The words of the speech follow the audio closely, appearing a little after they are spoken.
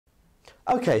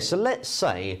Okay, so let's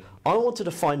say I wanted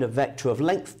to find a vector of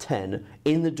length 10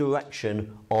 in the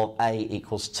direction of a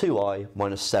equals 2i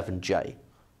minus 7j.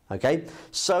 Okay,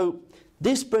 so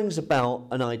this brings about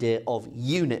an idea of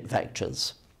unit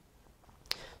vectors.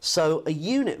 So a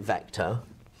unit vector,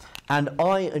 and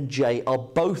I and j are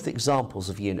both examples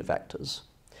of unit vectors.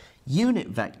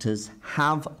 Unit vectors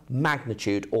have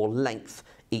magnitude or length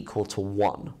equal to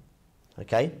 1.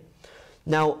 Okay,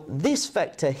 now this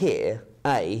vector here,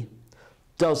 a,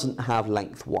 doesn't have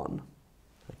length 1.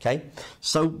 Okay,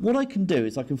 so what I can do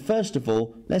is I can first of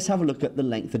all, let's have a look at the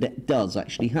length that it does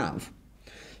actually have.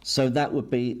 So that would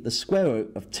be the square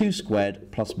root of 2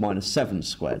 squared plus minus 7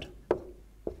 squared.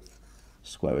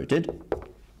 Square rooted.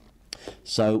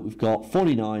 So we've got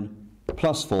 49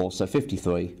 plus 4, so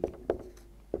 53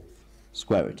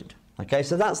 square rooted. Okay,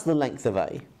 so that's the length of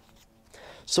a.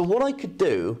 So what I could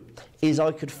do is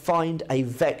I could find a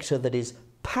vector that is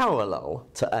parallel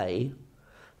to a,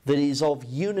 that is of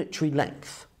unitary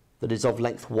length, that is of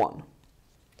length 1.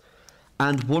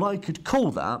 And what I could call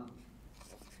that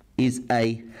is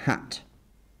a hat.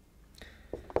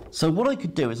 So what I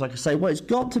could do is I could say, well, it's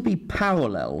got to be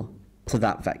parallel to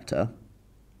that vector.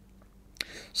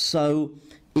 So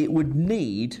it would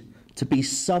need to be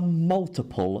some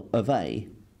multiple of a.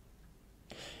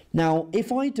 Now,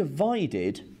 if I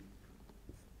divided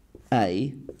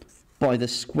a by the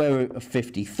square root of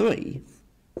 53,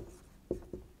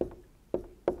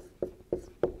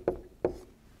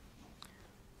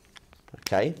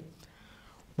 okay,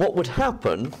 what would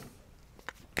happen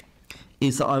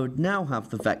is that I would now have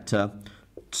the vector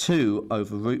 2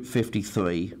 over root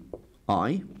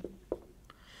 53i,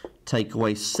 take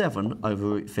away 7 over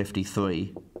root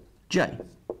 53j.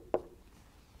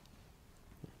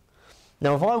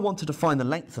 Now, if I wanted to find the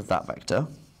length of that vector,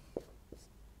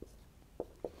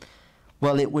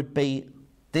 well, it would be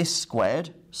this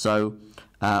squared, so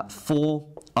 4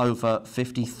 over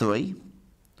 53,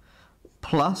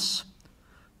 plus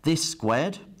this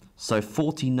squared, so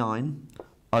 49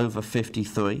 over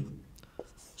 53,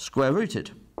 square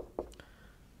rooted.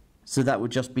 So that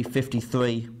would just be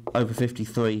 53 over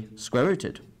 53 square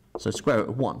rooted. So square root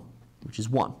of 1, which is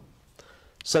 1.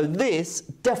 So this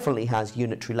definitely has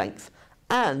unitary length,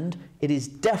 and it is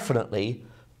definitely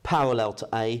parallel to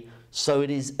a, so it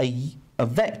is a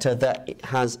vector that it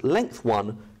has length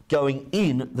 1 going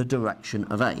in the direction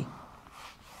of a.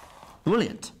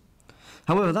 Brilliant.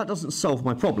 However, that doesn't solve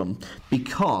my problem,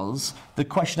 because the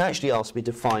question actually asked me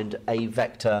to find a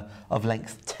vector of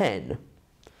length 10.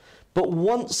 But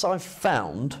once I've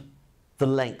found the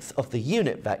length of the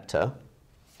unit vector,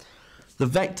 the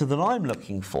vector that I'm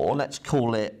looking for, let's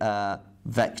call it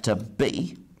vector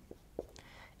b,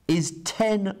 is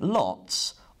 10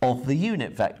 lots of the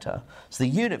unit vector. So the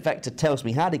unit vector tells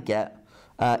me how to get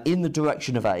in the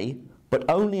direction of a, but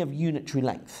only of unitary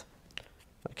length.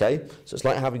 Okay, so it's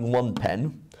like having one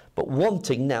pen, but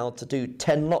wanting now to do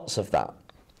 10 lots of that.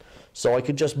 So I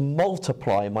could just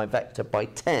multiply my vector by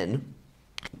 10,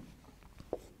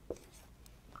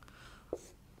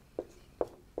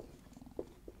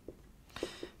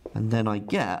 and then I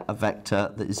get a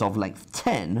vector that is of length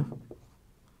 10,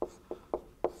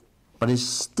 but is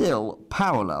still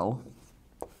parallel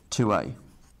to a.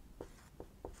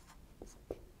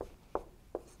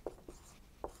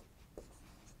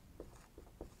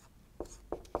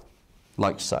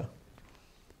 Like so.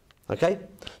 Okay?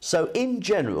 So in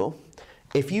general,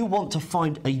 if you want to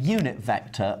find a unit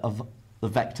vector of the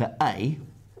vector a,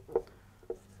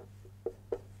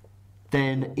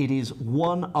 then it is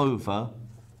 1 over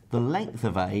the length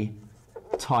of a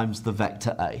times the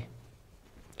vector a.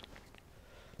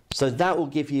 So that will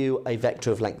give you a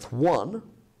vector of length 1,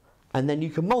 and then you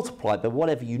can multiply by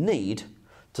whatever you need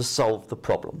to solve the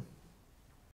problem.